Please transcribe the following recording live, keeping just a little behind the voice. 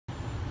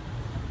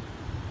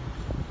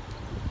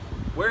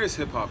where is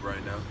hip hop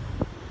right now?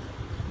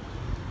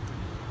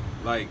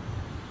 Like,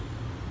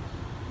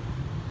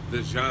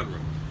 the genre,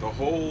 the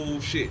whole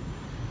shit.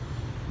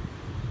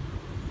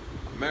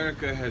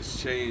 America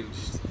has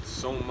changed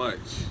so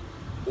much,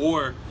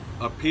 or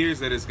appears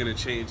that it's going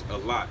to change a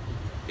lot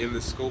in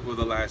the scope of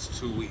the last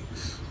 2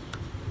 weeks.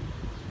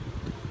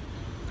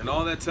 And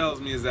all that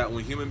tells me is that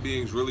when human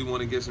beings really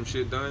want to get some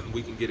shit done,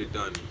 we can get it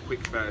done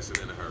quick, fast, and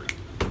in a hurry.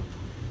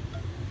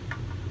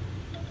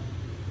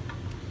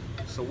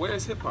 So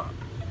where's hip-hop?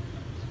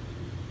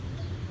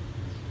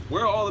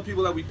 Where are all the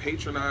people that we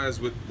patronize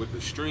with the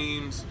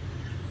streams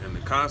and the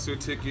concert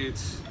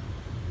tickets,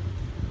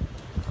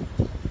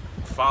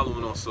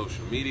 following on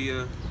social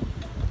media?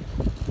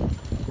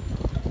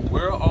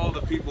 Where are all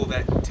the people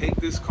that take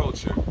this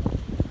culture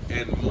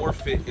and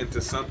morph it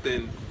into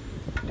something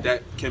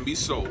that can be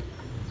sold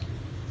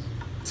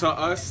to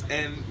us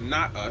and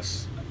not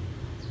us?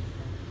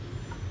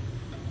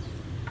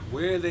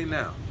 Where are they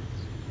now?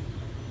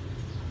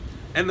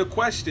 And the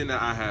question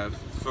that I have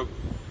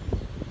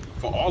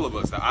for all of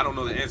us that I don't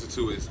know the answer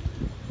to is,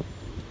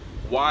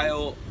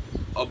 while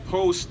a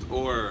post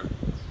or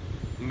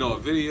a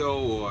video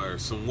or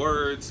some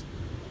words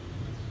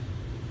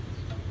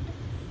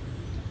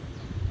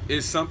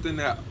is something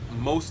that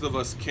most of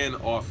us can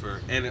offer,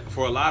 and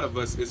for a lot of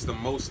us it's the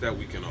most that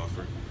we can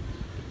offer,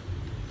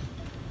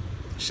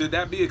 should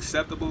that be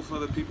acceptable for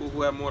the people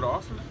who have more to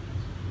offer?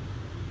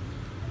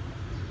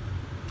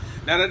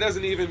 Now, that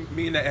doesn't even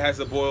mean that it has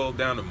to boil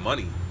down to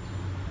money.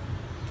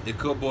 It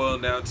could boil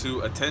down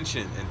to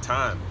attention and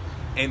time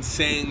and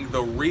saying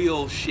the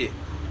real shit.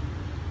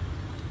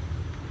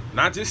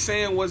 Not just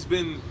saying what's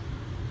been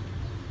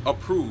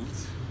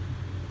approved,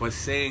 but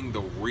saying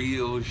the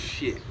real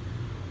shit.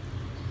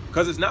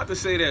 Because it's not to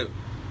say that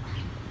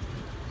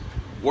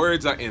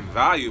words are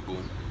invaluable.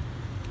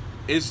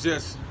 It's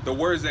just the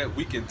words that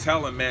we can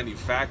tell are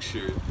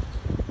manufactured.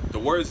 The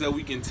words that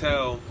we can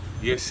tell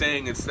you're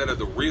saying instead of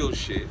the real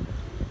shit.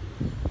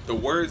 The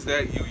words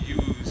that you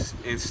use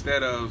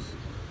instead of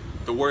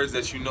the words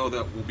that you know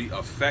that will be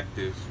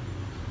effective.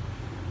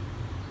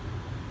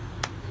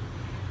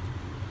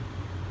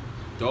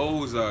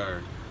 Those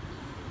are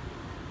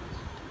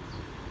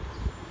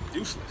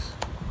useless.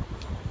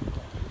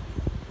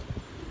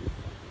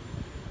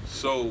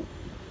 So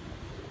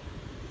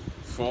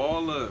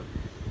for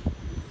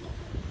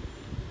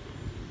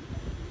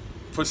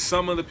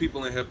some of the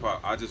people in hip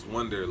hop, I just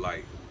wonder,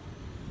 like,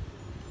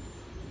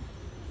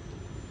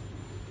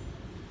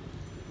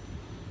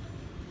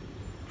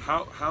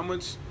 how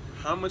much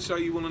are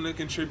you willing to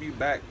contribute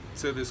back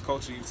to this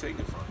culture you've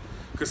taken from?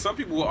 Because some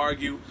people will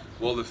argue,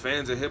 well, the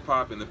fans of hip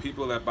hop and the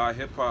people that buy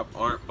hip hop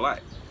aren't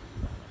black.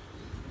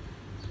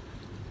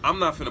 I'm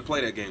not finna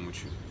play that game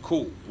with you.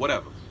 Cool,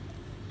 whatever.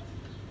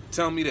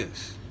 Tell me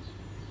this.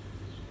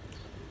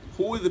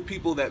 Who are the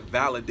people that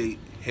validate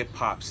hip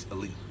hop's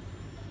elite?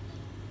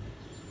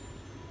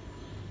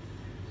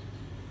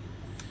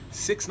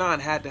 6ix9ine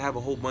had to have a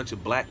whole bunch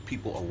of black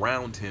people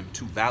around him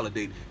to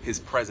validate his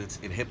presence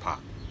in hip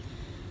hop.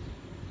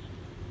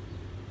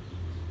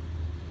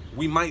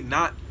 We might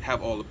not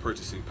have all the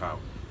purchasing power.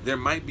 There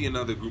might be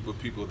another group of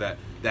people that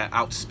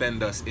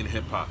outspend us in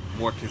hip hop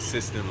more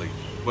consistently.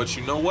 But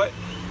you know what?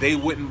 They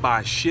wouldn't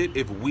buy shit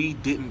if we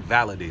didn't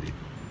validate it.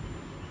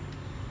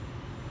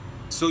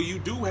 So you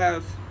do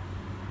have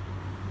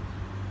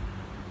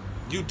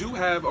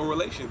a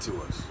relation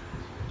to us.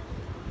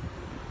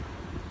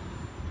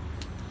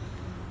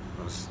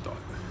 Let's start.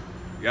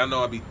 Y'all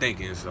know I be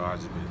thinking, so I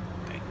just been